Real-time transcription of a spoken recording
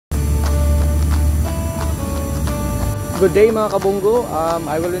Good day mga kabongo.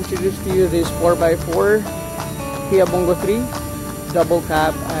 I will introduce to you this 4x4 Kia Bongo 3 double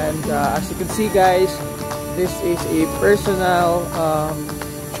cab, and as you can see guys, this is a personal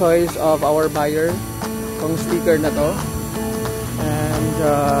choice of our buyer, tong sticker na to. And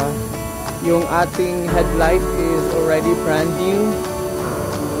yung ating headlight is already brand new,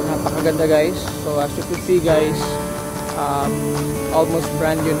 napakaganda guys. So as you can see guys, almost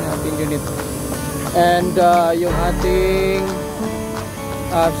brand new na ating unit. And yung ating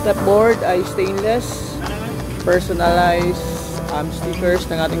stepboard ay stainless, personalized stickers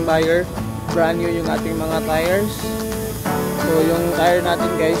ng ating buyer. Brand new yung ating mga tires. So yung tire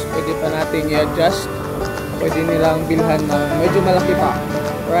natin guys, pwede pa natin i-adjust, pwede nilang bilhan na medyo malaki pa,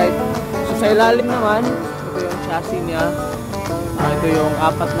 right? So sa ilalim naman, ito yung chassis niya. Ito yung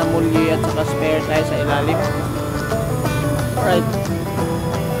 4 na mulye at saka spare tire sa ilalim, right?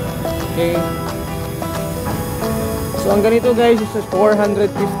 Okay. So ang ganito guys is 450.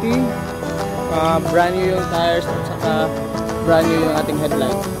 Brand new yung tires at saka brand new yung ating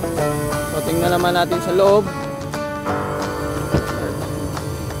headlight. So tingnan naman natin sa loob.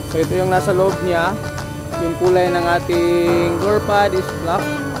 So ito yung nasa loob niya. Yung kulay ng ating door pad is black.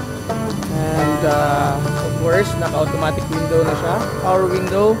 And of course, naka-automatic window na siya. Power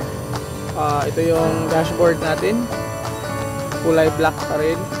window. Ito yung dashboard natin. Kulay black pa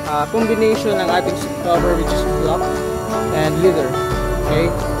rin. Combination ng ating seat cover which is black and leather. Okay,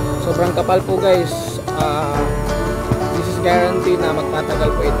 sobrang kapal po guys. This is guaranteed na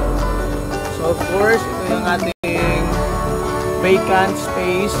magtatagal po ito. So of course, ito yung ating vacant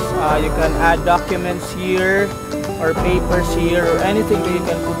space. You can add documents here or papers here or anything that you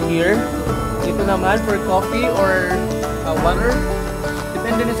can put here. Ito naman for coffee or water,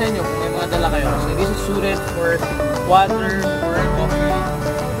 depende na sa inyo kung may mga dala kayo. So this is suited for water or coffee.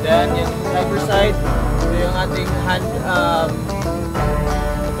 Then yung driver side, ito yung ating hand,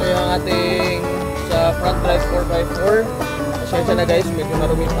 ito yung ating sa front drive 4x4. Pasensya na guys, medyo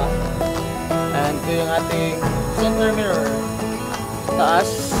marumi pa. And ito yung ating center mirror. Sa taas,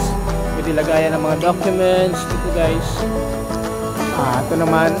 pwede lagayan ng mga documents dito guys. Ito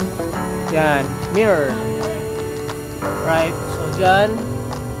naman, yan, mirror. Right, so dyan,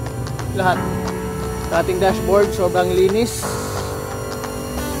 lahat. Sa ating dashboard, sobrang linis.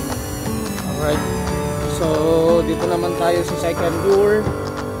 Alright. So, dito naman tayo sa second door.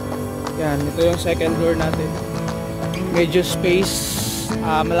 Yan, ito yung second door natin. Medyo space.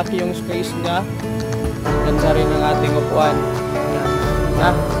 Malaki yung space niya. Ganda rin ang ating upuan.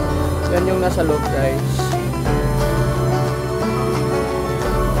 Yan. Yan yung nasa loob guys.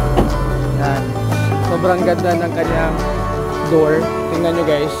 Yan. Sobrang ganda ng kanyang door. Tingnan nyo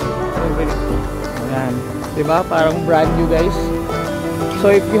guys. Yan. Diba? Parang brand new guys. So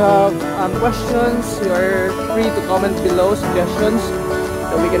if you have questions, you're free to comment below, suggestions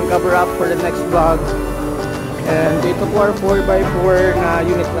that we can cover up for the next vlog. And ito po our 4x4 na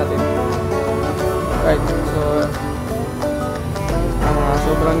unit natin. Right, so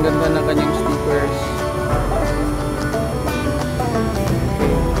sobrang ganda ng kanyang stickers.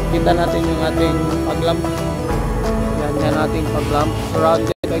 Okay, kita natin yung ating paglamp. Yan ating paglamp,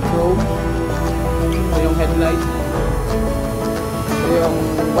 surrounded by chrome. Ito yung headlight. Yung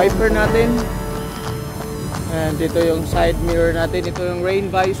wiper natin, and dito yung side mirror natin. Ito yung rain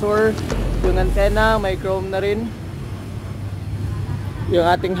visor, yung antenna may chrome na rin, yung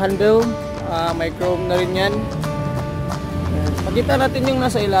ating handle may chrome na rin yan. Pakita natin yung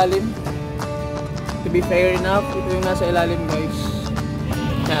nasa ilalim, to be fair enough. Ito yung nasa ilalim guys.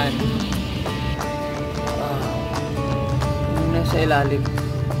 Yan, yung nasa ilalim,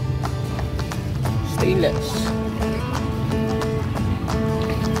 stainless.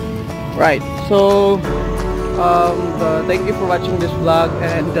 Right, so thank you for watching this vlog,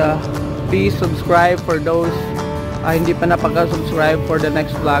 and please subscribe for those hindi pa napaka-subscribe for the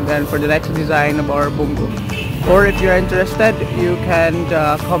next vlog and for the next design of our Bongo. Or if you're interested, you can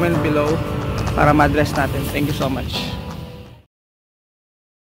comment below para ma-address natin. Thank you so much.